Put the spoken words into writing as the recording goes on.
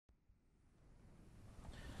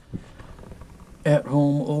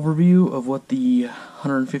at-home overview of what the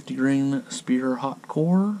 150 grain spear hot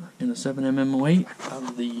core in a 7mm-08 out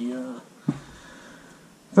of the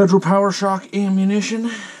Federal Power Shok ammunition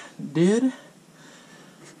did.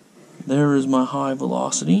 There is my high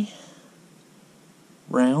velocity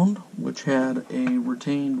round, which had a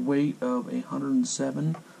retained weight of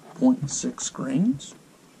 107.6 grains.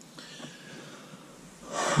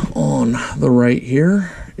 On the right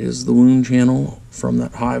here is the wound channel from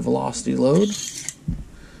that high velocity load,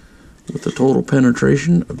 with a total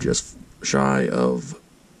penetration of just shy of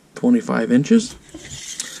 25 inches.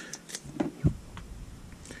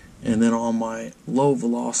 And then on my low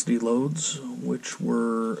velocity loads, which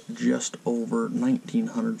were just over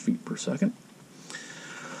 1900 feet per second,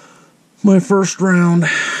 my first round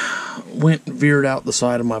veered out the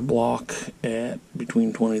side of my block at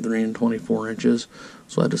between 23 and 24 inches.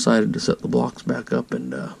 So I decided to set the blocks back up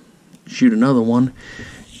and shoot another one.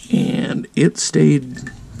 And it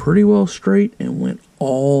stayed pretty well straight and went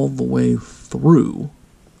all the way through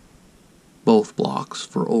both blocks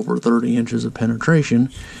for over 30 inches of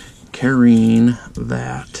penetration, carrying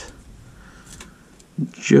that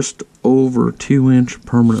just over 2-inch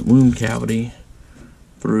permanent wound cavity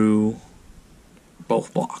through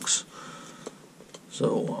both blocks.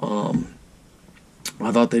 So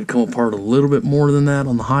I thought they'd come apart a little bit more than that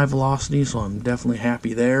on the high velocity, so I'm definitely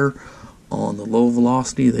happy there. On the low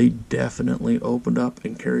velocity, they definitely opened up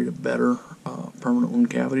and carried a better permanent wound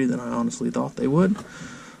cavity than I honestly thought they would.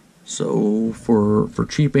 So for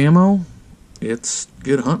cheap ammo, it's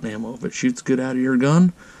good hunting ammo. If it shoots good out of your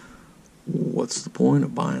gun, what's the point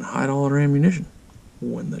of buying high dollar ammunition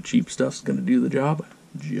when the cheap stuff's going to do the job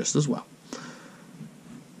just as well?